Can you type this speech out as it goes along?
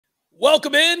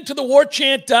Welcome in to the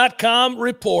Warchant.com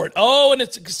report. Oh, and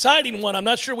it's an exciting one. I'm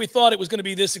not sure we thought it was going to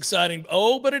be this exciting.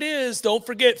 Oh, but it is. Don't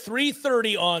forget,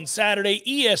 3:30 on Saturday,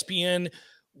 ESPN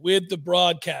with the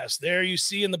broadcast. There you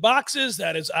see in the boxes,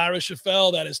 that is Ira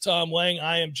Schoffel, that is Tom Lang.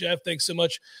 I am Jeff. Thanks so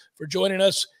much for joining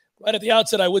us. Right at the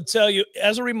outset, I would tell you,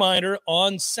 as a reminder,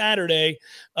 on Saturday,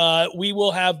 we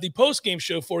will have the post-game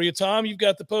show for you. Tom, you've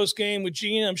got the post-game with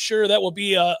Gene. I'm sure that will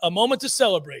be a moment to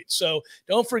celebrate. So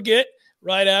don't forget,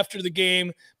 right after the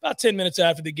game, about 10 minutes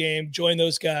after the game, join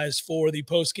those guys for the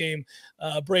post-game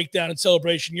breakdown and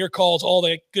celebration. Your calls, all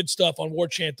that good stuff on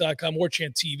warchant.com,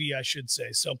 Warchant TV, I should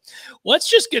say. So let's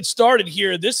just get started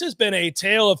here. This has been a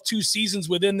tale of two seasons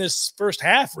within this first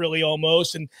half, really,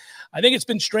 almost. And I think it's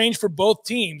been strange for both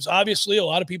teams. Obviously, a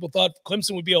lot of people thought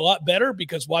Clemson would be a lot better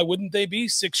because why wouldn't they be?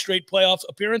 6 straight playoff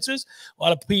appearances. A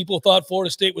lot of people thought Florida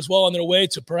State was well on their way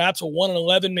to perhaps a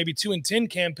 1-11, maybe 2-10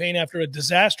 campaign after a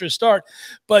disastrous start.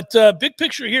 But big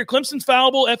picture here, Clemson's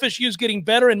fallible. FSU is getting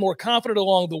better and more confident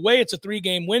along the way. It's a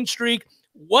 3-game win streak.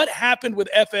 What happened with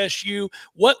FSU?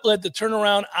 What led the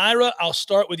turnaround? Ira, I'll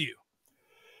start with you.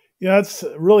 Yeah, that's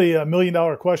really $1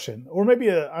 million question, or maybe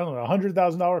a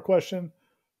 $100,000 question.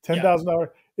 $10,000.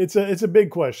 It's a big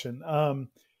question. And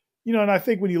I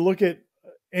think when you look at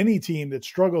any team that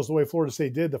struggles the way Florida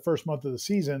State did the first month of the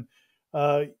season,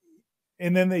 and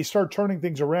then they start turning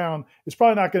things around, it's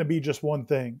probably not going to be just one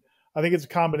thing. I think it's a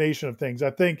combination of things.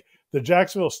 I think the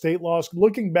Jacksonville State loss,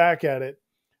 looking back at it,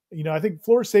 I think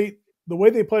Florida State, the way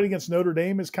they played against Notre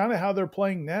Dame is kind of how they're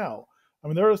playing now. I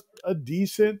mean, they're a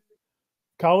decent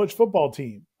college football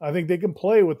team. I think they can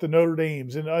play with the Notre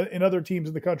Dames and other teams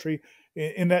in the country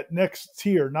in that next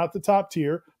tier, not the top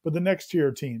tier, but the next tier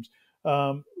of teams.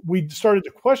 We started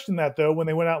to question that, though, when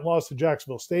they went out and lost to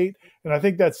Jacksonville State, and I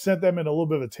think that sent them in a little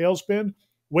bit of a tailspin.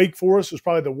 Wake Forest was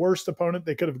probably the worst opponent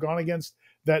they could have gone against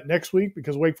that next week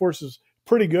because Wake Forest is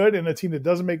pretty good and a team that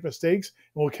doesn't make mistakes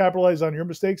and will capitalize on your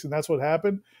mistakes, and that's what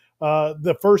happened.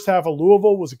 The first half of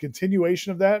Louisville was a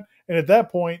continuation of that, and at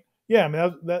that point, yeah, I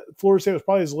mean, that Florida State was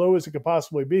probably as low as it could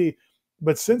possibly be.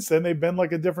 But since then, they've been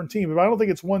like a different team. But I don't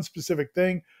think it's one specific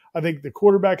thing. I think the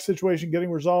quarterback situation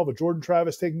getting resolved with Jordan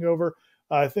Travis taking over.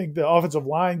 I think the offensive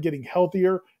line getting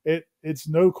healthier. It's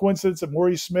no coincidence that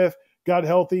Maurice Smith got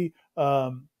healthy.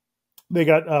 They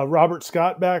got Robert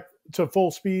Scott back to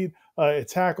full speed at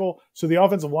tackle. So the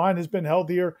offensive line has been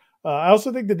healthier. I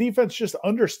also think the defense just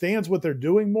understands what they're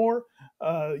doing more.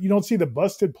 You don't see the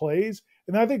busted plays.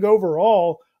 And I think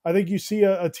overall, I think you see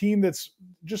a team that's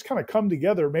just kind of come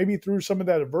together, maybe through some of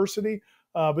that adversity,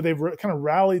 but they've kind of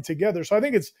rallied together. So I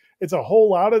think it's a whole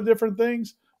lot of different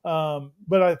things.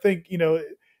 But I think,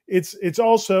 it's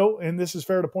also, and this is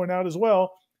fair to point out as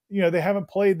well, they haven't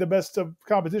played the best of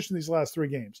competition these last 3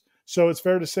 games. So it's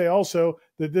fair to say also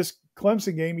that this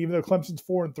Clemson game, even though Clemson's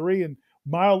 4-3 and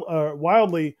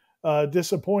wildly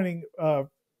disappointing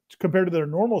compared to their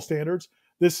normal standards,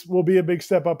 this will be a big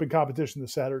step up in competition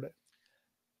this Saturday.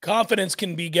 Confidence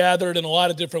can be gathered in a lot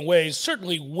of different ways.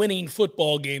 Certainly winning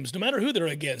football games, no matter who they're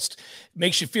against,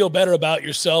 makes you feel better about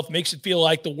yourself, makes it feel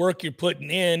like the work you're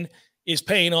putting in is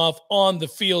paying off on the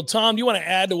field. Tom, do you want to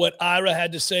add to what Ira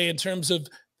had to say in terms of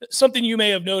something you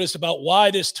may have noticed about why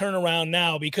this turnaround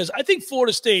now? Because I think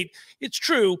Florida State, it's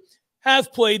true,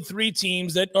 have played 3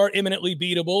 teams that are imminently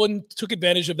beatable and took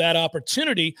advantage of that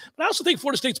opportunity. But I also think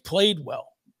Florida State's played well.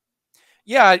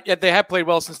 Yeah, they have played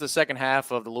well since the second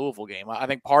half of the Louisville game. I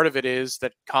think part of it is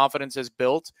that confidence has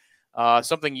built.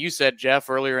 Something you said, Jeff,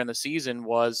 earlier in the season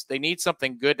was they need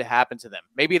something good to happen to them.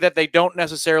 Maybe that they don't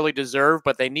necessarily deserve,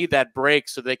 but they need that break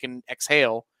so they can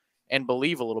exhale and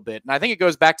believe a little bit. And I think it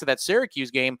goes back to that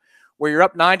Syracuse game where you're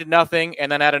up 9-0,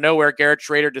 and then out of nowhere, Garrett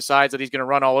Schrader decides that he's going to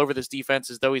run all over this defense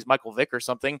as though he's Michael Vick or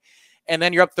something. And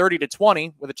then you're up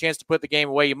 30-20 with a chance to put the game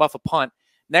away. You muff a punt.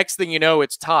 Next thing you know,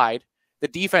 it's tied. The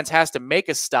defense has to make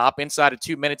a stop inside of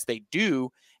 2 minutes. They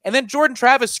do. And then Jordan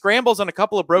Travis scrambles on a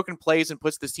couple of broken plays and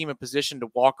puts this team in position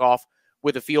to walk off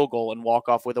with a field goal and walk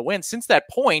off with a win. Since that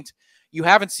point, you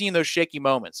haven't seen those shaky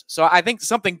moments. So I think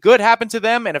something good happened to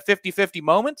them in a 50-50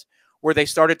 moment where they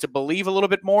started to believe a little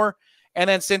bit more. And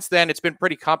then since then, it's been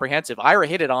pretty comprehensive. Ira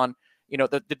hit it on,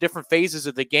 the different phases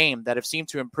of the game that have seemed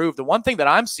to improve. The one thing that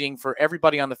I'm seeing for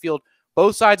everybody on the field,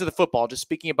 both sides of the football, just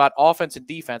speaking about offense and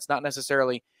defense, not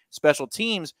necessarily special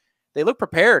teams, they look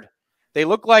prepared. They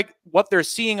look like what they're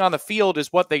seeing on the field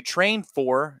is what they trained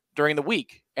for during the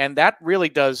week. And that really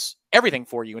does everything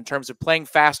for you in terms of playing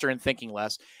faster and thinking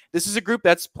less. This is a group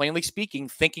that's, plainly speaking,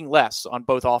 thinking less on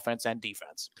both offense and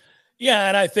defense. Yeah,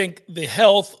 and I think the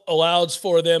health allows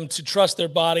for them to trust their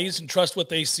bodies and trust what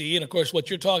they see. And of course, what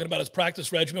you're talking about is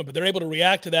practice regimen, but they're able to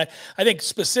react to that. I think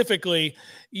specifically,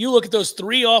 you look at those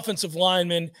 3 offensive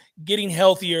linemen getting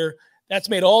healthier. That's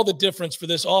made all the difference for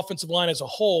this offensive line as a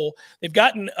whole. They've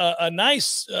gotten a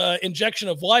nice injection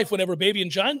of life whenever Baby and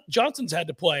Johnson's had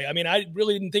to play. I mean, I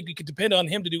really didn't think we could depend on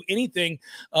him to do anything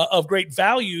of great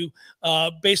value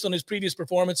based on his previous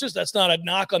performances. That's not a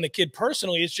knock on the kid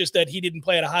personally. It's just that he didn't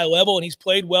play at a high level, and he's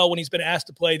played well when he's been asked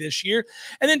to play this year.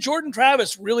 And then Jordan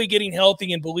Travis really getting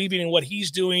healthy and believing in what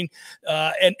he's doing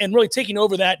and really taking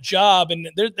over that job. And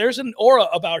there's an aura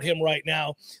about him right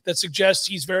now that suggests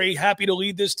he's very happy to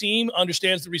lead this team,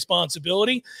 understands the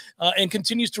responsibility, and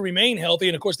continues to remain healthy.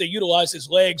 And of course, they utilize his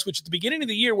legs, which at the beginning of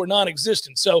the year were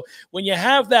non-existent. So when you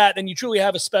have that, then you truly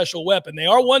have a special weapon. They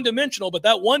are one-dimensional, but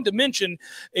that one dimension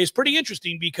is pretty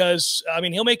interesting because, I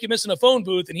mean, he'll make you miss in a phone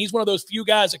booth, and he's one of those few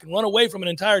guys that can run away from an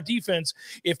entire defense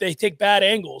if they take bad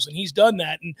angles, and he's done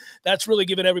that, and that's really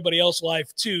given everybody else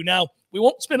life too. Now, we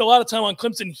won't spend a lot of time on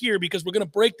Clemson here because we're going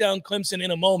to break down Clemson in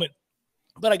a moment,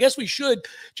 but I guess we should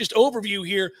just overview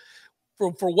here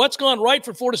for what's gone right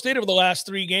for Florida State over the last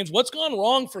 3 games, what's gone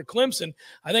wrong for Clemson.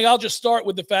 I think I'll just start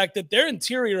with the fact that their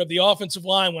interior of the offensive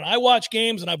line, when I watch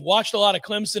games, and I've watched a lot of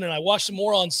Clemson, and I watched some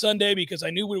more on Sunday because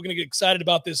I knew we were going to get excited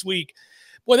about this week.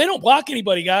 Boy, they don't block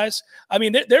anybody, guys. I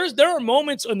mean, there are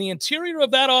moments on the interior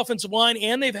of that offensive line,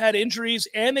 and they've had injuries,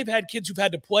 and they've had kids who've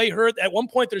had to play hurt. At one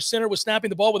point, their center was snapping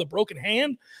the ball with a broken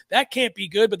hand. That can't be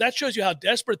good, but that shows you how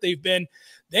desperate they've been.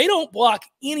 They don't block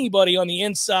anybody on the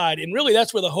inside, and really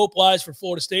that's where the hope lies for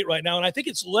Florida State right now, and I think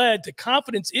it's led to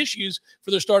confidence issues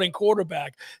for their starting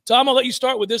quarterback. Tom, I'll let you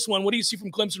start with this one. What do you see from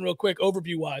Clemson real quick,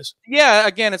 overview-wise? Yeah,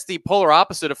 again, it's the polar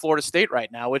opposite of Florida State right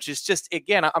now, which is just,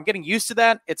 again, I'm getting used to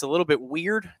that. It's a little bit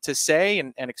weird to say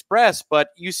and express, but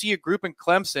you see a group in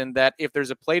Clemson that if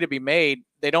there's a play to be made,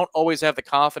 they don't always have the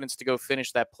confidence to go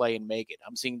finish that play and make it.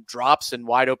 I'm seeing drops in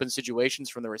wide open situations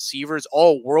from the receivers,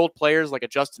 all world players like a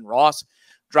Justin Ross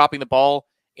dropping the ball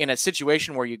in a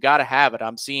situation where you got to have it.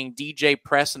 I'm seeing DJ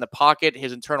press in the pocket.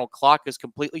 His internal clock is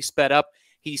completely sped up.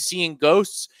 He's seeing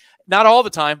ghosts. Not all the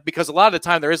time, because a lot of the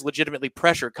time there is legitimately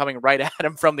pressure coming right at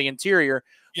him from the interior,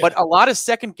 but a lot of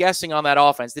second guessing on that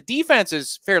offense. The defense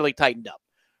is fairly tightened up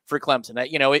for Clemson.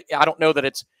 You know, I don't know that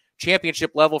it's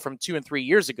championship level from 2 and 3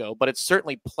 years ago, but it's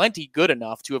certainly plenty good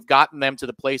enough to have gotten them to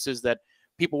the places that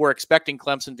people were expecting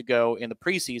Clemson to go in the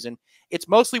preseason. It's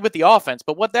mostly with the offense,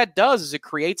 but what that does is it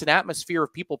creates an atmosphere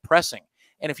of people pressing.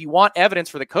 And if you want evidence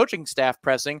for the coaching staff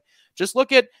pressing, just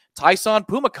look at Tyson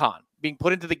Pumakan being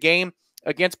put into the game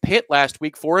against Pitt last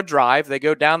week for a drive. They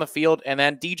go down the field, and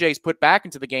then DJ's put back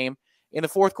into the game in the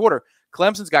 4th quarter.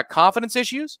 Clemson's got confidence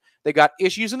issues. They got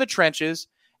issues in the trenches.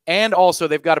 And also,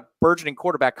 they've got a burgeoning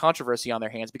quarterback controversy on their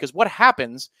hands, because what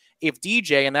happens if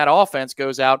DJ and that offense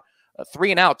goes out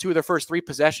 3 and out 2 of their first 3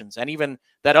 possessions, and even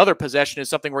that other possession is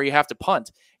something where you have to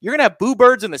punt? You're going to have boo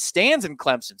birds in the stands in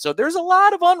Clemson. So there's a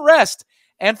lot of unrest.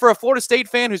 And for a Florida State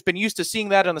fan who's been used to seeing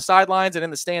that on the sidelines and in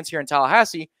the stands here in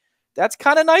Tallahassee, that's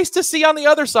kind of nice to see on the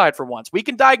other side for once. We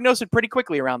can diagnose it pretty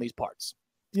quickly around these parts.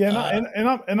 Yeah,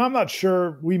 I'm not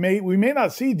sure. We may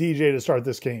not see DJ to start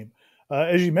this game.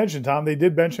 As you mentioned, Tom, they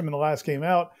did bench him in the last game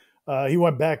out. He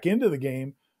went back into the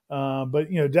game.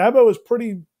 But, you know, Dabo is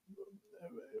pretty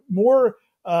more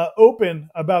open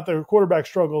about their quarterback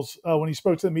struggles when he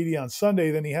spoke to the media on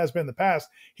Sunday than he has been in the past.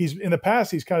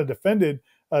 He's kind of defended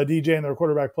DJ and their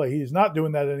quarterback play. He's not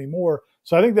doing that anymore.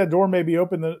 So I think that door may be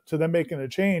open to them making a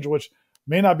change, which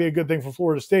may not be a good thing for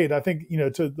Florida State. I think, you know,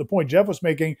 to the point Jeff was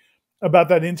making about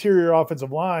that interior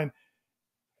offensive line,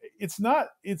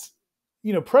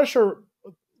 you know, pressure,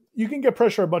 you can get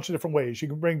pressure a bunch of different ways. You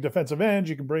can bring defensive ends,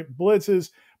 you can bring blitzes,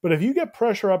 but if you get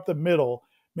pressure up the middle,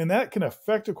 man, that can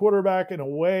affect a quarterback in a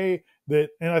way that,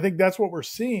 and I think that's what we're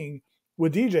seeing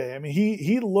with DJ. I mean,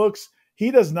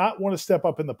 he does not want to step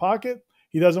up in the pocket.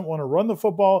 He doesn't want to run the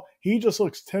football. He just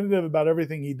looks tentative about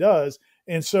everything he does.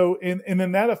 And so, and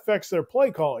then that affects their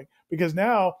play calling, because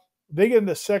now they get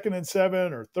into 2nd and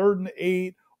 7 or 3rd and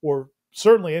 8, or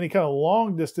certainly any kind of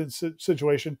long distance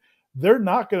situation. They're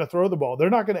not going to throw the ball. They're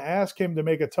not going to ask him to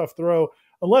make a tough throw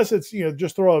unless it's, you know,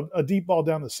 just throw a deep ball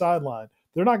down the sideline.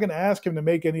 They're not going to ask him to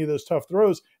make any of those tough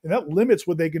throws, and that limits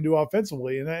what they can do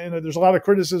offensively. And there's a lot of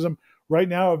criticism right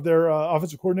now of their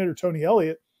offensive coordinator, Tony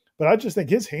Elliott, but I just think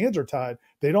his hands are tied.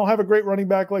 They don't have a great running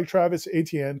back like Travis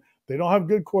Etienne. They don't have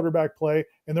good quarterback play,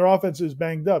 and their offense is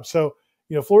banged up. So,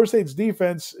 you know, Florida State's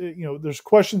defense, you know, there's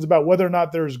questions about whether or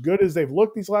not they're as good as they've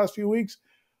looked these last few weeks.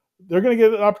 They're going to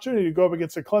get an opportunity to go up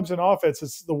against a Clemson offense.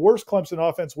 It's the worst Clemson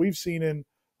offense we've seen in,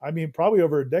 I mean, probably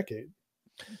over a decade.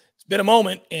 Been a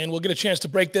moment, and we'll get a chance to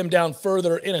break them down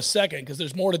further in a second because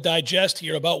there's more to digest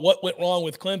here about what went wrong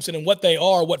with Clemson and what they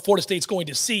are, what Florida State's going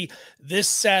to see this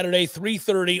Saturday,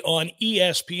 3:30 on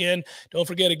ESPN. Don't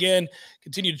forget, again,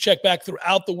 continue to check back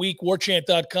throughout the week,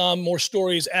 warchant.com. More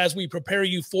stories as we prepare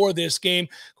you for this game.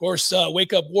 Of course,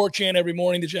 wake up Warchant every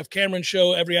morning, the Jeff Cameron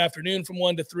Show every afternoon from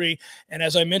 1 to 3. And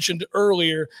as I mentioned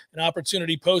earlier, an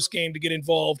opportunity post-game to get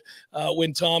involved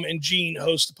when Tom and Gene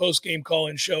host the post-game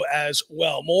call-in show as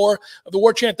well. More of the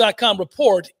warchant.com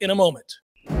report in a moment.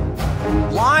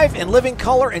 Live and living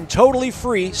color and totally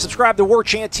free. Subscribe to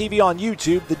Warchant TV on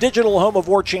YouTube, the digital home of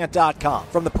Warchant.com.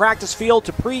 From the practice field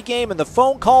to pregame and the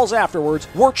phone calls afterwards,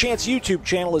 Warchant's YouTube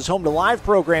channel is home to live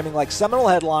programming like Seminole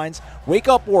Headlines, Wake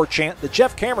Up Warchant, The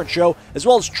Jeff Cameron Show, as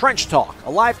well as Trench Talk,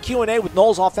 a live Q&A with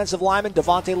Noles offensive lineman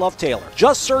Devontae Love-Taylor.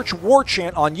 Just search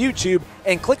Warchant on YouTube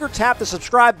and click or tap the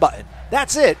subscribe button.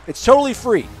 That's it. It's totally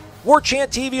free. Warchant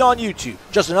TV on YouTube.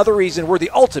 Just another reason we're the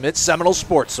ultimate Seminole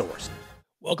sports source.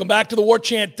 Welcome back to the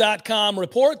warchant.com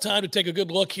report. Time to take a good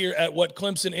look here at what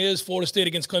Clemson is. Florida State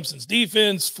against Clemson's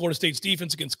defense, Florida State's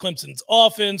defense against Clemson's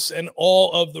offense, and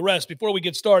all of the rest. Before we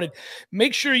get started,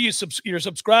 make sure you're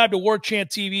subscribed to Warchant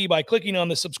TV by clicking on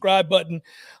the subscribe button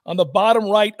on the bottom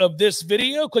right of this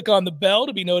video. Click on the bell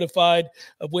to be notified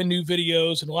of when new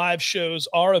videos and live shows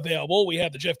are available. We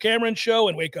have the Jeff Cameron Show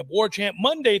and Wake Up Warchant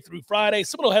Monday through Friday.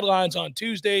 Seminole Headlines on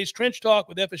Tuesdays. Trench Talk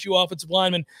with FSU offensive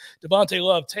lineman Devontae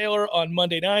Love-Taylor on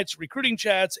Monday nights, recruiting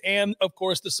chats, and of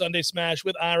course the Sunday Smash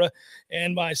with Ira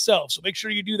and myself. So make sure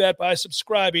you do that by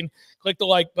subscribing. Click the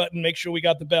like button. Make sure we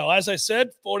got the bell. As I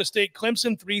said, Florida State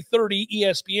Clemson 3:30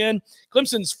 ESPN.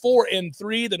 Clemson's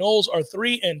 4-3. The Noles are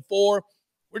 3-4.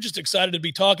 We're just excited to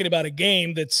be talking about a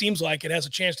game that seems like it has a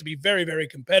chance to be very, very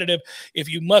competitive. If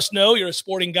you must know, you're a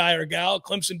sporting guy or gal,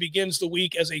 Clemson begins the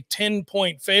week as a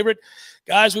 10-point favorite.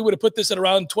 Guys, we would have put this at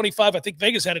around 25. I think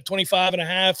Vegas had it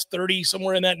 25.5, 30,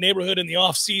 somewhere in that neighborhood in the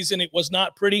offseason. It was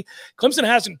not pretty. Clemson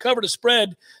hasn't covered a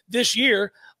spread this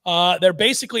year. They're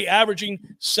basically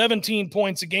averaging 17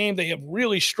 points a game. They have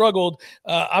really struggled.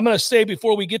 I'm going to say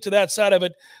before we get to that side of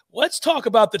it, let's talk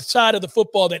about the side of the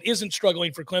football that isn't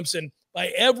struggling for Clemson. By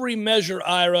every measure,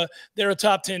 Ira, they're a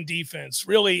top 10 defense.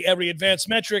 Really, every advanced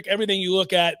metric, everything you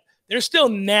look at, they're still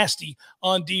nasty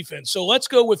on defense. So let's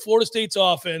go with Florida State's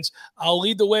offense. I'll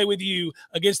lead the way with you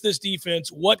against this defense.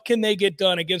 What can they get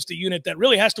done against a unit that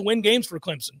really has to win games for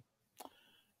Clemson?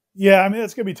 Yeah, I mean,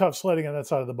 it's going to be tough sledding on that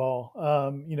side of the ball.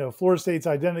 Florida State's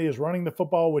identity is running the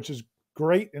football, which is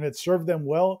great, and it's served them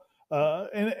well.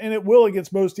 And it will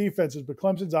against most defenses, but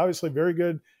Clemson's obviously very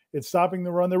good at stopping the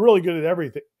run. They're really good at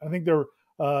everything. I think they're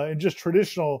in just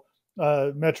traditional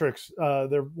metrics,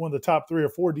 they're one of the top 3 or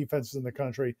 4 defenses in the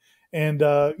country. And,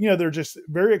 they're just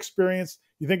very experienced.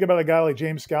 You think about a guy like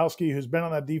James Skalski, who's been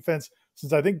on that defense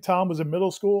since I think Tom was in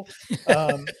middle school.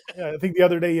 I think the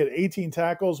other day he had 18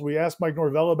 tackles. We asked Mike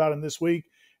Norvell about him this week,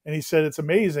 and he said it's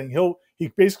amazing. He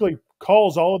basically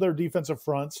calls all of their defensive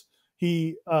fronts.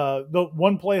 The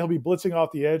one play he'll be blitzing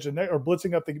off the edge or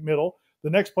blitzing up the middle. The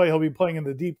next play he'll be playing in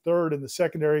the deep third in the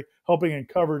secondary, helping in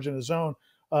coverage in his zone.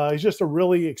 He's just a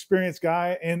really experienced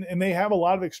guy, and they have a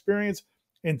lot of experience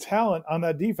and talent on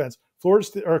that defense.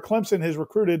 Clemson has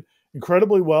recruited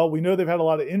incredibly well. We know they've had a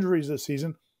lot of injuries this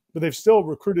season, but they've still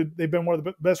recruited. They've been one of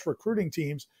the best recruiting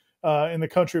teams in the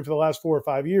country for the last 4 or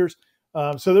 5 years.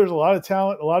 So there's a lot of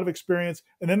talent, a lot of experience,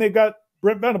 and then they've got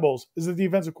Brent Venables as the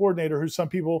defensive coordinator, who some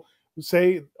people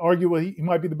argue he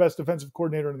might be the best defensive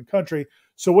coordinator in the country.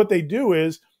 So what they do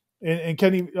is, and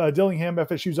Kenny Dillingham,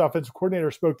 FSU's offensive coordinator,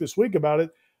 spoke this week about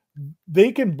it,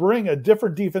 they can bring a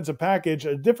different defensive package,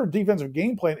 a different defensive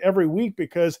game plan every week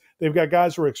because they've got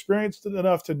guys who are experienced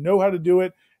enough to know how to do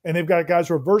it, and they've got guys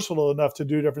who are versatile enough to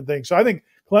do different things. So I think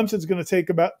Clemson's going to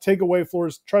try to take away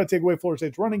Florida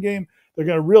State's running game. They're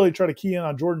going to really try to key in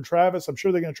on Jordan Travis. I'm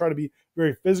sure they're going to try to be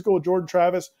very physical with Jordan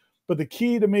Travis. But the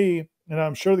key to me, and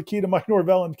I'm sure the key to Mike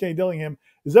Norvell and Kenny Dillingham,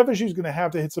 is FSU's going to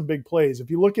have to hit some big plays. If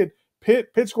you look at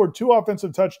Pitt scored 2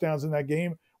 offensive touchdowns in that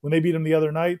game when they beat them the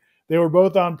other night. They were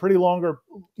both on pretty longer,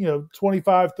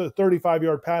 25 to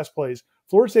 35-yard pass plays.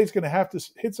 Florida State's going to have to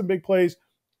hit some big plays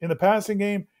in the passing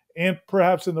game and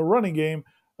perhaps in the running game,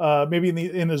 maybe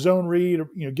in the zone read,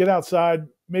 or, get outside,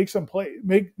 make some play,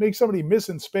 make somebody miss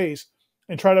in space,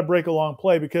 and try to break a long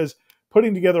play, because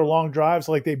putting together long drives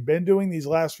like they've been doing these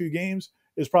last few games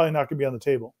is probably not going to be on the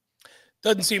table.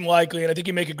 Doesn't seem likely, and I think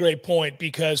you make a great point,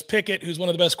 because Pickett, who's one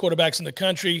of the best quarterbacks in the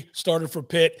country, started for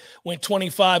Pitt, went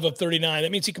 25 of 39.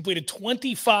 That means he completed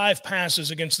 25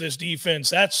 passes against this defense.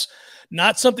 That's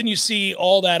Not something you see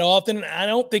all that often. I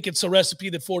don't think it's a recipe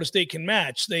that Florida State can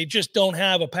match. They just don't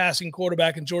have a passing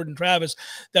quarterback in Jordan Travis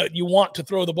that you want to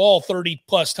throw the ball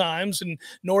 30-plus times, and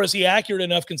nor is he accurate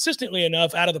enough, consistently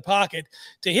enough out of the pocket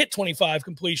to hit 25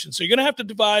 completions. So you're going to have to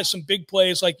devise some big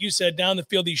plays, like you said, down the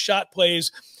field, these shot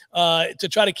plays, to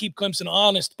try to keep Clemson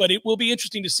honest. But it will be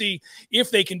interesting to see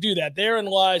if they can do that. Therein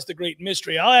lies the great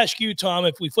mystery. I'll ask you, Tom,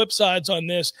 if we flip sides on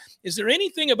this, is there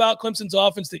anything about Clemson's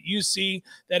offense that you see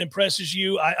that impresses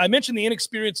you? I mentioned the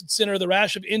inexperience at center, the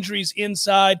rash of injuries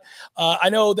inside. I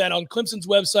know that on Clemson's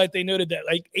website, they noted that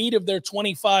like 8 of their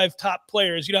 25 top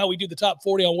players, you know how we do the top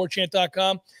 40 on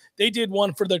warchant.com? They did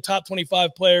one for their top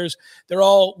 25 players. They're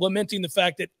all lamenting the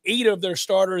fact that 8 of their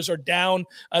starters are down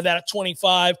that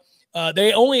 25.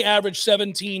 They only average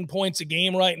 17 points a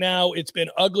game right now. It's been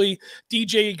ugly.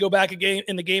 DJ, go back again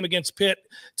in the game against Pitt.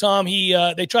 Tom,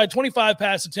 they tried 25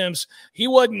 pass attempts. He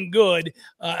wasn't good.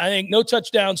 I think no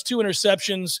touchdowns, 2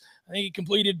 interceptions. I think he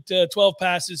completed 12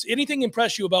 passes. Anything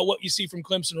impress you about what you see from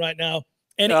Clemson right now?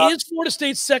 And is Florida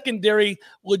State's secondary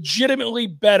legitimately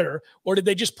better, or did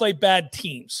they just play bad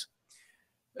teams?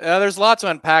 There's a lot to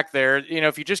unpack there. You know,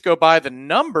 if you just go by the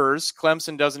numbers,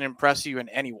 Clemson doesn't impress you in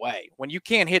any way. When you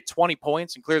can't hit 20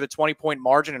 points and clear the 20-point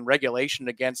margin in regulation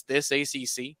against this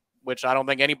ACC, which I don't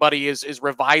think anybody is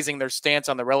revising their stance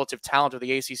on the relative talent of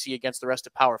the ACC against the rest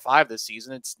of Power 5 this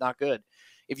season, it's not good.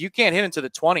 If you can't hit into the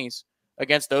 20s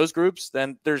against those groups,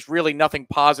 then there's really nothing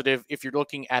positive if you're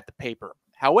looking at the paper.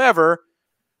 However,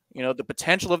 you know, the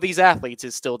potential of these athletes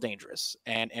is still dangerous.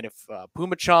 And if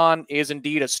Pumachan is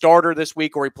indeed a starter this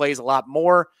week, or he plays a lot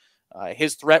more,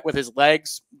 his threat with his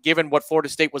legs, given what Florida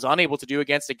State was unable to do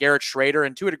against a Garrett Schrader,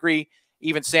 and to a degree,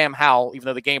 even Sam Howell, even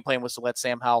though the game plan was to let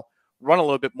Sam Howell run a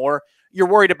little bit more, you're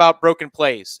worried about broken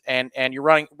plays, and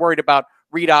you're worried about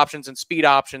read options and speed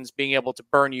options being able to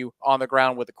burn you on the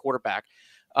ground with the quarterback.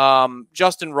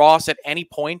 Justin Ross at any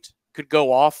point could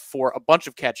go off for a bunch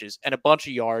of catches and a bunch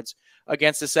of yards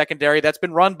against a secondary that's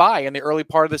been run by in the early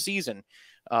part of the season.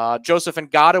 Joseph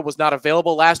Ngata was not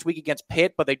available last week against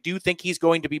Pitt, but they do think he's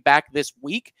going to be back this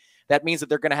week. That means that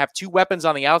they're going to have 2 weapons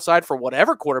on the outside for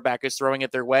whatever quarterback is throwing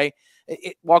it their way.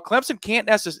 While Clemson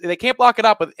they can't block it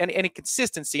up with any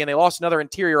consistency, and they lost another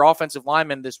interior offensive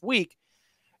lineman this week,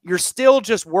 you're still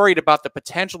just worried about the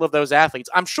potential of those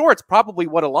athletes. I'm sure it's probably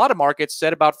what a lot of markets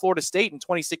said about Florida State in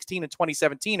 2016 and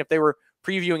 2017 if they were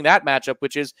previewing that matchup,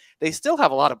 which is they still have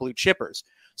a lot of blue chippers.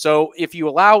 So if you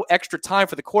allow extra time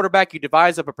for the quarterback, you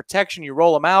devise up a protection, you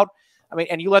roll them out,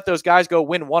 and you let those guys go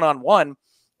win one-on-one.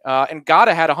 And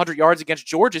Ngata had 100 yards against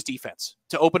Georgia's defense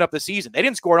to open up the season. They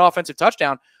didn't score an offensive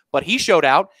touchdown, but he showed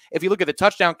out. If you look at the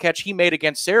touchdown catch he made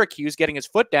against Syracuse, getting his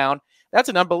foot down, that's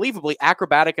an unbelievably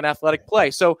acrobatic and athletic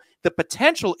play. So the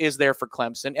potential is there for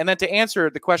Clemson. And then to answer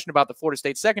the question about the Florida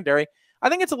State secondary, I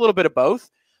think it's a little bit of both.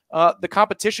 The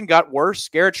competition got worse.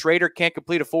 Garrett Schrader can't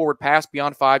complete a forward pass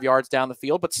beyond 5 yards down the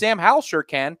field, but Sam Howell sure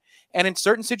can. And in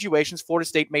certain situations, Florida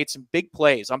State made some big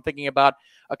plays. I'm thinking about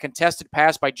a contested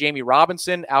pass by Jamie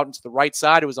Robinson out into the right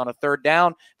side. It was on a 3rd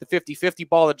down. The 50-50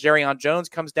 ball that Jerrion Jones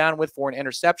comes down with for an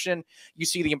interception. You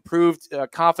see the improved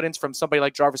confidence from somebody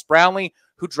like Jarvis Brownlee,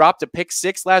 who dropped a pick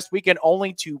 6 last weekend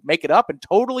only to make it up and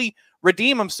totally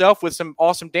redeem himself with some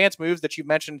awesome dance moves that you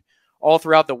mentioned all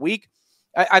throughout the week.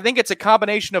 I think it's a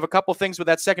combination of a couple things with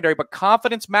that secondary, but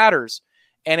confidence matters.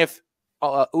 And if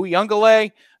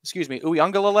Uyunglele,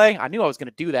 I knew I was going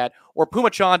to do that, or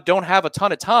Pumachan don't have a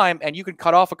ton of time and you can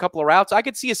cut off a couple of routes, I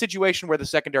could see a situation where the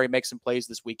secondary makes some plays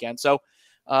this weekend. So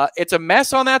it's a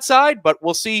mess on that side, but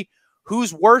we'll see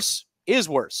who's worse is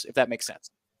worse, if that makes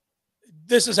sense.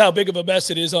 This is how big of a mess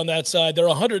it is on that side. They're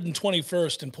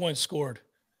 121st in points scored.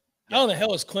 How in the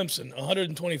hell is Clemson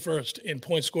 121st in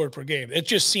points scored per game? It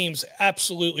just seems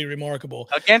absolutely remarkable.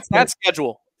 Against that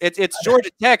schedule. It's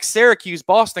Georgia Tech, Syracuse,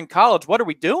 Boston College. What are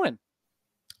we doing?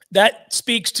 That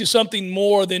speaks to something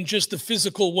more than just the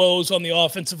physical woes on the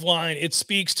offensive line. It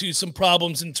speaks to some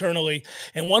problems internally.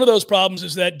 And one of those problems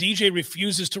is that DJ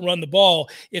refuses to run the ball.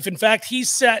 If, in fact, he's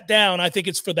sat down, I think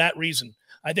it's for that reason.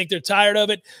 I think they're tired of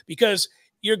it because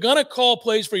you're going to call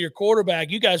plays for your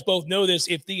quarterback. You guys both know this.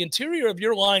 If the interior of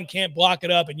your line can't block it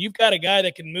up and you've got a guy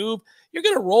that can move, you're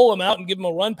going to roll him out and give him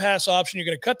a run-pass option. You're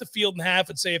going to cut the field in half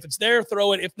and say, if it's there,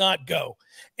 throw it. If not, go.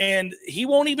 And he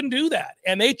won't even do that.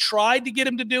 And they tried to get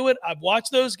him to do it. I've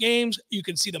watched those games. You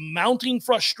can see the mounting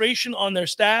frustration on their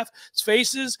staff's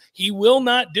faces. He will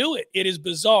not do it. It is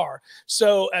bizarre.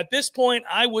 So at this point,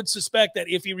 I would suspect that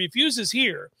if he refuses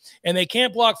here and they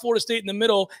can't block Florida State in the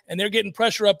middle and they're getting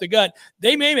pressure up the gut,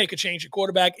 they may make a change at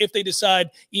quarterback if they decide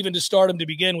even to start him to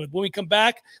begin with. When we come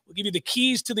back, we'll give you the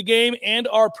keys to the game and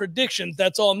our predictions.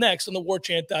 That's all next on the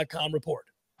Warchant.com report.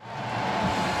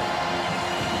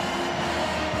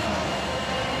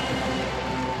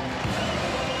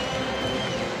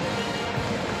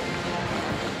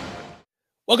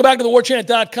 Welcome back to the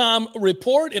Warchant.com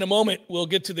report. In a moment, we'll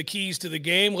get to the keys to the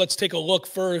game. Let's take a look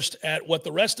first at what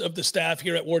the rest of the staff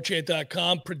here at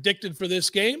Warchant.com predicted for this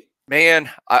game. Man,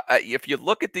 if you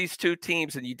look at these two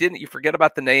teams and you forget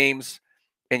about the names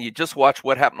and you just watch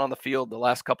what happened on the field the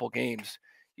last couple games,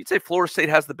 you'd say Florida State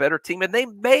has the better team, and they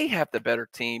may have the better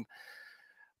team.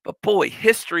 But, boy,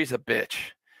 history's a bitch.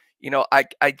 You know,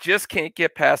 I just can't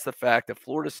get past the fact that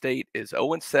Florida State is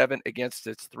 0-7 against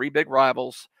its three big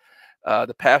rivals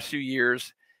the past few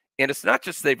years. And it's not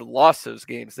just they've lost those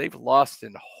games. They've lost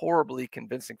in horribly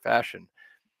convincing fashion.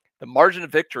 The margin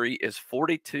of victory is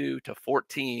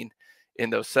 42-14 in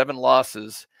those 7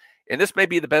 losses. And this may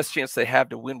be the best chance they have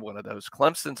to win one of those.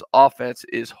 Clemson's offense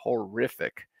is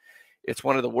horrific. It's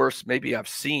one of the worst maybe I've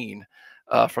seen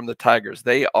from the Tigers.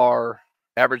 They are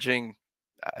averaging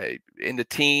in the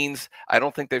teens. I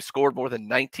don't think they've scored more than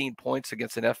 19 points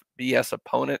against an FBS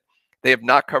opponent. They have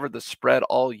not covered the spread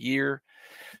all year.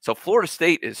 So Florida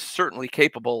State is certainly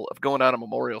capable of going out of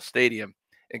Memorial Stadium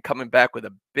and coming back with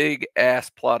a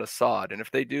big-ass plot of sod. And if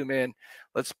they do, man,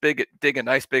 let's dig a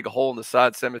nice big hole in the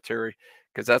sod cemetery,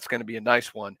 because that's going to be a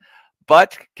nice one.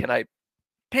 But can I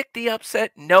pick the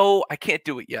upset? No, I can't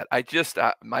do it yet. I just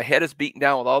my head is beaten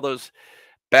down with all those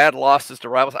bad losses to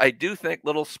rivals. I do think,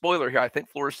 little spoiler here, I think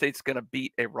Florida State's going to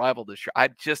beat a rival this year.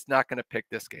 I'm just not going to pick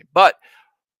this game. But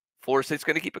Florida State's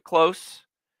going to keep it close.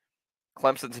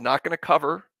 Clemson's not going to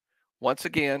cover. Once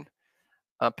again,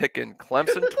 I'm picking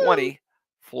Clemson 20,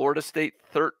 Florida State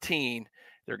 13.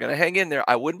 They're going to hang in there.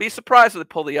 I wouldn't be surprised if they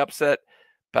pull the upset,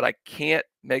 but I can't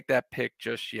make that pick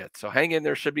just yet. So hang in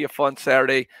there. Should be a fun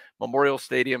Saturday, Memorial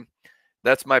Stadium.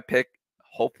 That's my pick.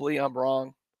 Hopefully I'm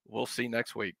wrong. We'll see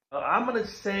next week. I'm going to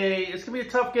say it's going to be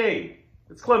a tough game.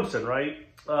 It's Clemson, right?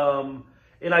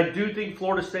 And I do think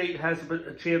Florida State has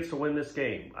a chance to win this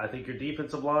game. I think your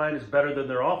defensive line is better than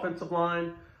their offensive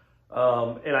line.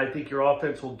 And I think your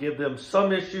offense will give them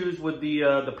some issues with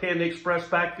the Panda Express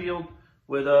backfield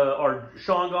with or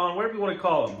Sean Gone, whatever you want to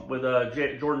call him, with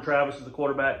Jordan Travis as the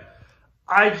quarterback.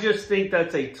 I just think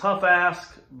that's a tough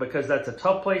ask because that's a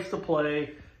tough place to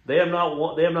play. They have not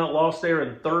lost there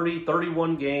in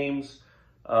 31 games.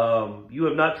 You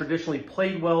have not traditionally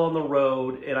played well on the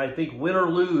road, and I think win or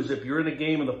lose, if you're in a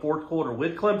game in the fourth quarter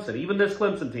with Clemson, even this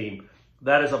Clemson team,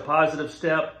 that is a positive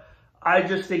step. I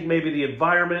just think maybe the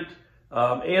environment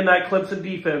and that Clemson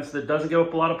defense that doesn't give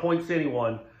up a lot of points to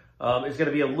anyone is going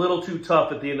to be a little too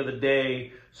tough at the end of the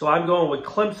day. So I'm going with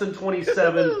Clemson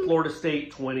 27, Florida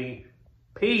State 20.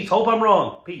 Peace. Hope I'm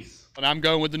wrong. Peace. And I'm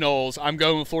going with the Noles. I'm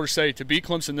going with Florida State to beat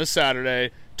Clemson this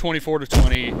Saturday,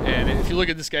 24-20. And if you look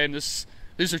at this game,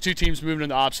 these are two teams moving in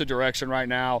the opposite direction right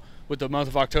now with the month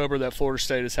of October that Florida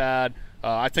State has had.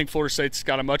 I think Florida State's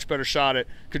got a much better shot at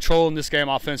controlling this game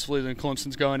offensively than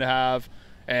Clemson's going to have.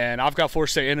 And I've got Florida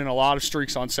State in a lot of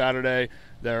streaks on Saturday.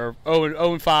 They're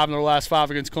 0-5 in their last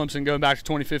 5 against Clemson, going back to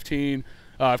 2015.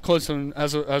 Clemson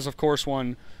has of course,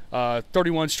 won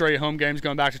 31 straight home games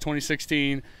going back to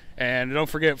 2016. And don't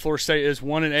forget, Florida State is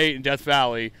 1-8 in Death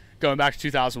Valley going back to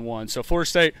 2001. So Florida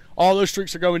State, all those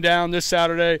streaks are going down this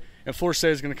Saturday, and Florida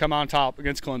State is going to come on top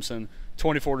against Clemson,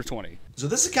 24-20. So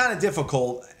this is kind of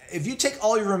difficult. If you take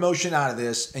all your emotion out of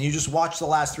this and you just watch the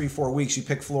last 3-4 weeks, you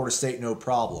pick Florida State, no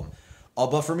problem.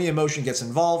 But for me, emotion gets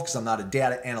involved because I'm not a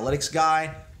data analytics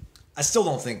guy. I still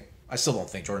don't think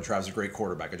Jordan Travis is a great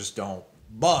quarterback. I just don't.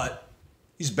 But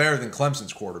he's better than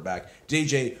Clemson's quarterback,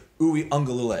 DJ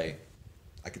Uiagalelei.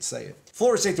 I could say it.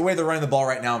 Florida State, the way they're running the ball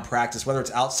right now in practice, whether it's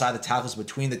outside the tackles,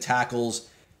 between the tackles,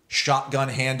 shotgun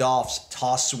handoffs,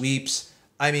 toss sweeps.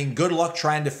 I mean, good luck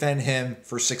trying to defend him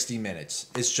for 60 minutes.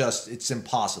 It's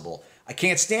impossible. I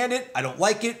can't stand it. I don't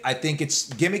like it. I think it's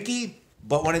gimmicky.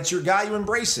 But when it's your guy, you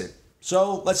embrace it.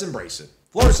 So let's embrace it.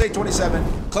 Florida State 27,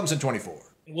 Clemson 24.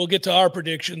 We'll get to our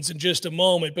predictions in just a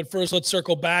moment, but first let's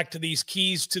circle back to these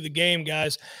keys to the game,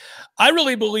 guys. I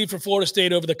really believe for Florida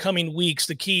State over the coming weeks,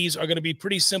 the keys are going to be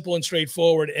pretty simple and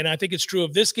straightforward, and I think it's true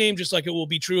of this game just like it will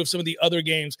be true of some of the other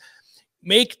games.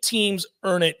 Make teams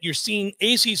earn it. You're seeing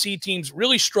ACC teams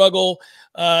really struggle.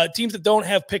 Teams that don't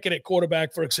have Pickett at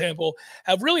quarterback, for example,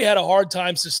 have really had a hard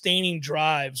time sustaining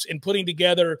drives and putting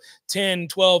together 10,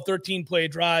 12, 13-play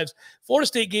drives. Florida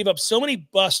State gave up so many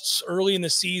busts early in the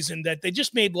season that they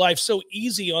just made life so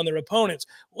easy on their opponents.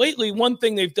 Lately, one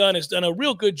thing they've done is done a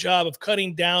real good job of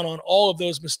cutting down on all of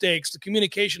those mistakes. The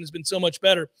communication has been so much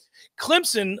better.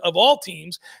 Clemson, of all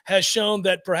teams, has shown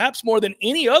that perhaps more than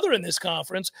any other in this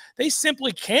conference, they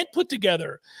simply can't put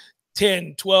together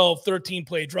 10, 12, 13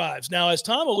 play drives. Now, as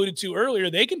Tom alluded to earlier,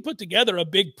 they can put together a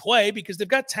big play because they've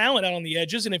got talent out on the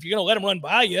edges. And if you're going to let them run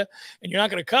by you and you're not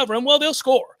going to cover them, well, they'll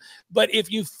score. But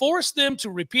if you force them to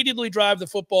repeatedly drive the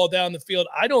football down the field,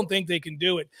 I don't think they can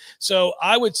do it. So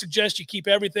I would suggest you keep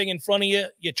everything in front of you.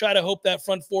 You try to hope that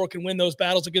front four can win those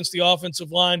battles against the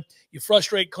offensive line. You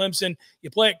frustrate Clemson. You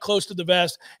play it close to the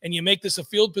vest, and you make this a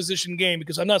field position game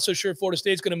because I'm not so sure Florida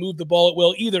State's going to move the ball at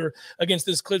will either against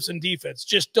this Clemson defense.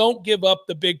 Just don't give up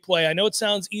the big play. I know it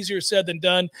sounds easier said than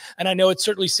done, and I know it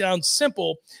certainly sounds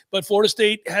simple, but Florida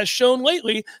State has shown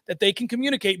lately that they can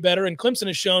communicate better, and Clemson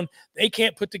has shown they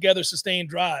can't put together sustained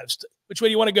drives. Which way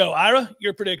do you want to go? Ira,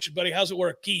 your prediction, buddy. How's it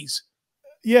work? Keys.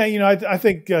 Yeah, I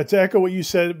think to echo what you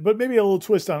said, but maybe a little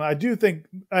twist on it, I do think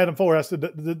Adam Fuller has to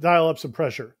dial up some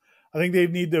pressure. I think they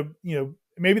need to,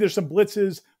 maybe there's some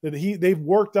blitzes that they've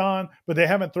worked on, but they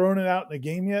haven't thrown it out in a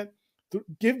game yet.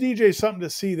 Give DJ something to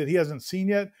see that he hasn't seen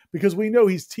yet, because we know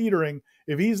he's teetering.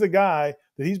 If he's the guy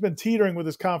that he's been teetering with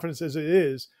his confidence as it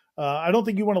is, I don't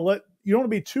think you don't want to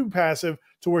be too passive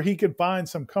to where he could find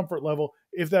some comfort level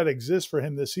if that exists for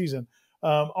him this season.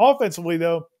 Offensively,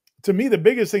 though, to me, the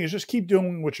biggest thing is just keep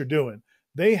doing what you're doing.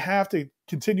 They have to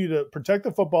continue to protect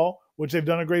the football, which they've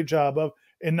done a great job of,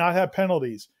 and not have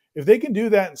penalties. If they can do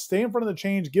that and stay in front of the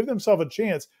chains, give themselves a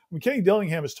chance. Kenny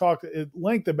Dillingham has talked at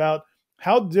length about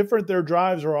how different their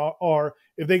drives are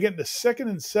if they get into 2nd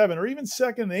and 7 or even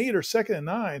 2nd and 8 or 2nd and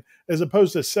 9 as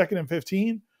opposed to 2nd and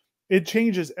 15. It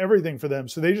changes everything for them.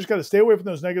 So they just got to stay away from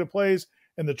those negative plays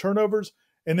and the turnovers.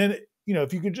 And then,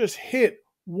 if you could just hit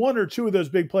 1 or 2 of those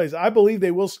big plays, I believe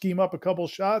they will scheme up a couple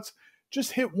shots.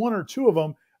 Just hit 1 or 2 of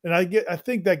them, and I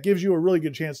think that gives you a really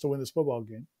good chance to win this football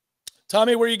game.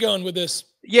 Tommy, where are you going with this?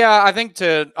 Yeah, I think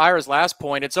to Ira's last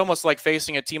point, it's almost like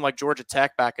facing a team like Georgia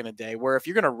Tech back in the day, where if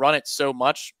you're going to run it so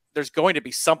much, there's going to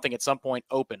be something at some point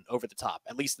open over the top,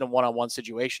 at least in a one-on-one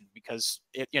situation, because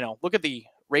look at the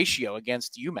ratio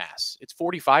against UMass. It's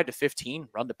 45-15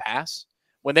 run to pass.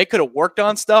 When they could have worked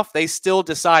on stuff, they still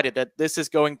decided that this is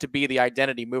going to be the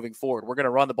identity moving forward. We're going to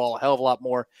run the ball a hell of a lot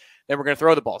more than we're going to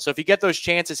throw the ball. So if you get those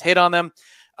chances, hit on them.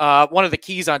 One of the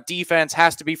keys on defense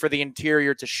has to be for the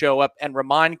interior to show up and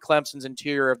remind Clemson's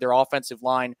interior of their offensive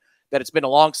line that it's been a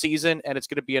long season and it's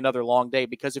going to be another long day.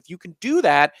 Because if you can do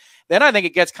that, then I think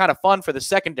it gets kind of fun for the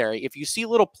secondary. If you see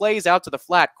little plays out to the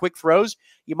flat, quick throws,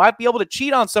 you might be able to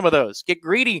cheat on some of those. Get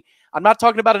greedy. I'm not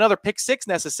talking about another pick six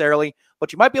necessarily,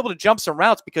 but you might be able to jump some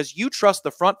routes because you trust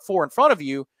the front four in front of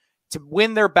you to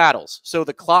win their battles. So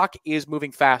the clock is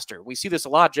moving faster. We see this a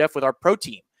lot, Jeff, with our pro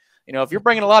team. If you're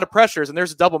bringing a lot of pressures and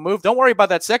there's a double move, don't worry about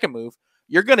that second move.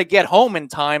 You're going to get home in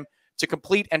time to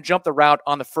complete and jump the route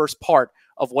on the first part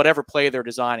of whatever play they're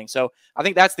designing. So I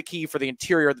think that's the key for the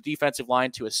interior of the defensive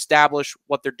line to establish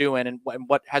what they're doing and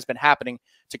what has been happening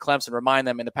to Clemson, remind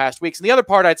them in the past weeks. And the other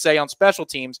part I'd say on special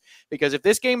teams, because if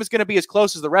this game is going to be as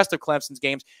close as the rest of Clemson's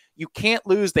games, you can't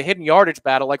lose the hidden yardage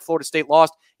battle like Florida State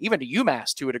lost even to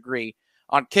UMass to a degree.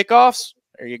 On kickoffs,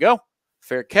 there you go.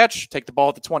 Fair catch, take the ball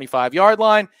at the 25-yard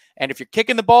line, and if you're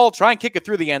kicking the ball, try and kick it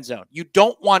through the end zone. You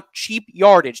don't want cheap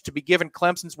yardage to be given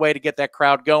Clemson's way to get that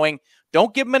crowd going.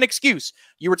 Don't give them an excuse.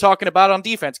 You were talking about on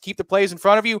defense, keep the plays in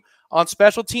front of you. On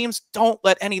special teams, don't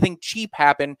let anything cheap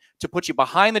happen to put you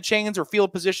behind the chains or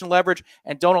field position leverage,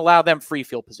 and don't allow them free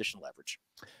field position leverage.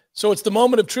 So it's the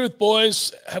moment of truth,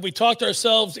 boys. Have we talked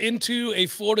ourselves into a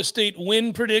Florida State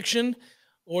win prediction?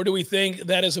 Or do we think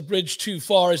that is a bridge too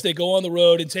far as they go on the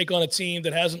road and take on a team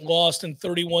that hasn't lost in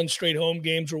 31 straight home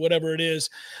games or whatever it is?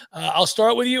 I'll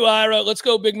start with you, Ira. Let's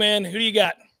go, big man. Who do you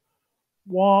got?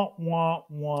 Wah, wah,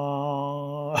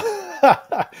 wah.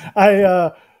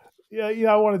 I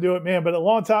want to do it, man. But a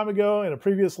long time ago in a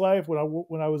previous life, when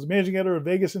I was managing editor of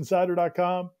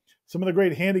VegasInsider.com, some of the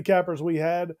great handicappers we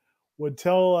had would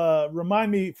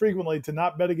remind me frequently to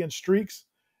not bet against streaks.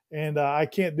 And I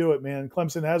can't do it, man.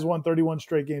 Clemson has won 31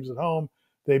 straight games at home.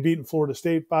 They've beaten Florida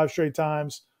State 5 straight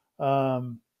times. I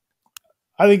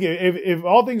think if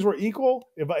all things were equal,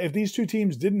 if these two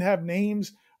teams didn't have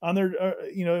names on their,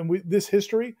 in this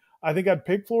history, I think I'd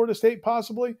pick Florida State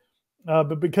possibly.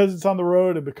 But because it's on the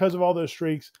road and because of all those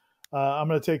streaks, I'm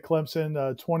going to take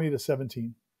Clemson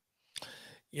 20-17.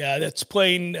 Yeah, that's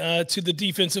playing to the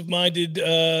defensive-minded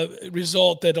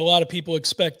result that a lot of people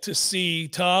expect to see.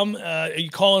 Tom, are you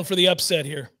calling for the upset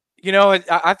here?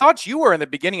 I thought you were in the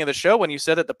beginning of the show when you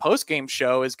said that the post-game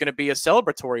show is going to be a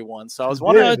celebratory one. So I was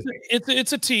wondering.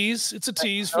 It's a tease. It's a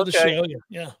tease for the show.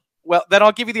 Yeah. Well, then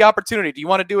I'll give you the opportunity. Do you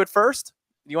want to do it first?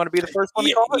 You want to be the first one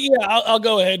to call it? Yeah, I'll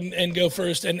go ahead and go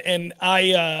first. And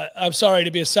I'm sorry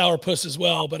to be a sourpuss as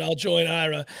well, but I'll join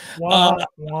Ira.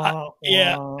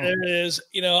 Yeah, there it is.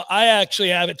 You know, I actually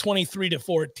have it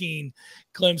 23-14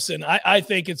 Clemson. I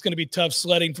think it's going to be tough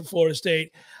sledding for Florida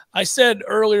State. I said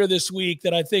earlier this week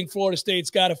that I think Florida State's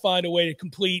got to find a way to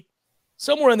complete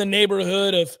somewhere in the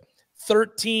neighborhood of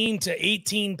 13 to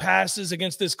 18 passes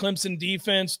against this Clemson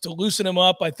defense to loosen them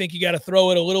up. I think you got to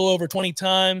throw it a little over 20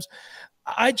 times.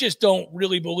 I just don't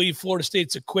really believe Florida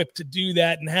State's equipped to do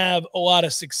that and have a lot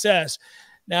of success.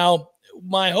 Now,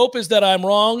 my hope is that I'm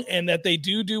wrong and that they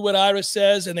do what Ira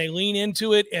says and they lean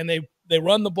into it and they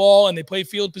run the ball and they play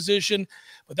field position.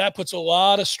 But that puts a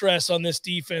lot of stress on this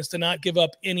defense to not give up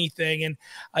anything. And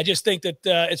I just think that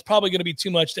it's probably going to be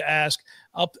too much to ask.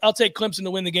 I'll take Clemson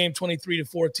to win the game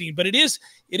 23-14. But it is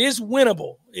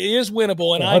winnable. It is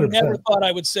winnable. And 100%. I never thought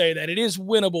I would say that. It is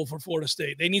winnable for Florida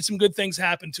State. They need some good things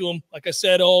happen to them, like I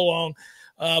said all along.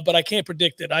 But I can't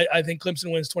predict it. I think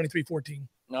Clemson wins 23-14.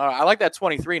 No, I like that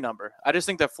 23 number. I just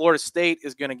think that Florida State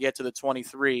is going to get to the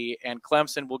 23, and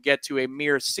Clemson will get to a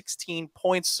mere 16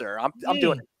 points, sir. I'm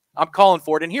doing it. I'm calling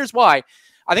for it. And here's why.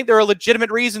 I think there are legitimate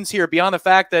reasons here beyond the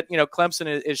fact that, you know,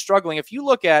 Clemson is struggling. If you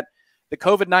look at the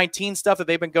COVID-19 stuff that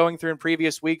they've been going through in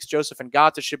previous weeks, Joseph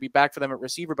Ngata should be back for them at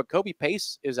receiver, but Kobe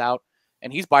Pace is out,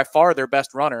 and he's by far their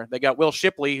best runner. They got Will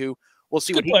Shipley, who we'll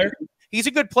see what he can do. He's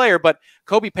a good player, but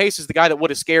Kobe Pace is the guy that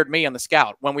would have scared me on the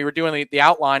scout. When we were doing the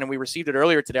outline and we received it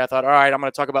earlier today, I thought, all right, I'm going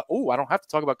to talk about, I don't have to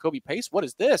talk about Kobe Pace. What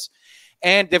is this?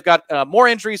 And they've got more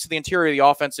injuries to the interior of the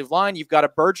offensive line. You've got a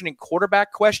burgeoning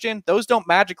quarterback question. Those don't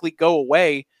magically go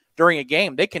away during a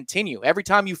game. They continue. Every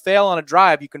time you fail on a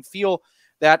drive, you can feel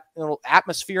that little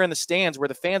atmosphere in the stands where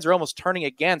the fans are almost turning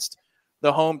against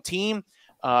the home team.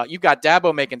 You've got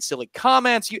Dabo making silly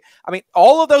comments. I mean,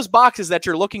 all of those boxes that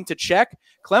you're looking to check,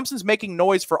 Clemson's making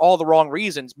noise for all the wrong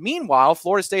reasons. Meanwhile,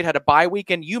 Florida State had a bye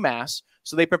week in UMass,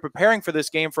 so they've been preparing for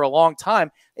this game for a long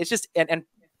time. It's just, and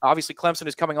obviously Clemson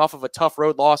is coming off of a tough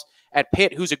road loss at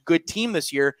Pitt, who's a good team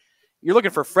this year. You're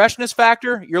looking for freshness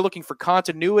factor. You're looking for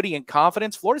continuity and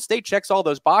confidence. Florida State checks all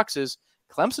those boxes.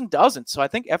 Clemson doesn't. So I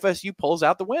think FSU pulls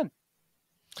out the win.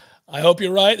 I hope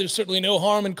you're right. There's certainly no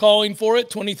harm in calling for it.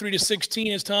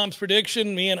 23-16 is Tom's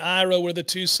prediction. Me and Ira were the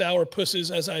two sour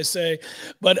pusses, as I say.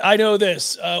 But I know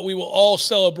this. We will all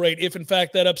celebrate if, in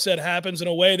fact, that upset happens in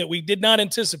a way that we did not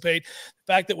anticipate.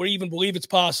 The fact that we even believe it's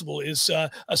possible is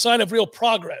a sign of real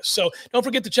progress. So don't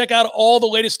forget to check out all the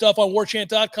latest stuff on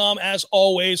warchant.com. As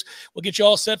always, we'll get you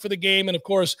all set for the game and, of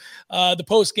course, the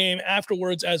post game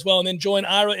afterwards as well. And then join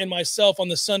Ira and myself on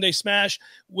the Sunday Smash.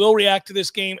 We'll react to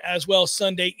this game as well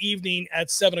Sunday evening at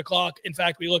 7 o'clock. In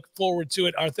fact, we look forward to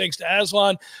it. Our thanks to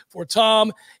Aslan. For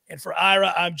Tom and for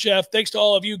Ira, I'm Jeff. Thanks to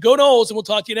all of you. Go Noles, and we'll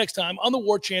talk to you next time on the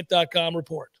warchant.com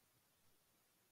report.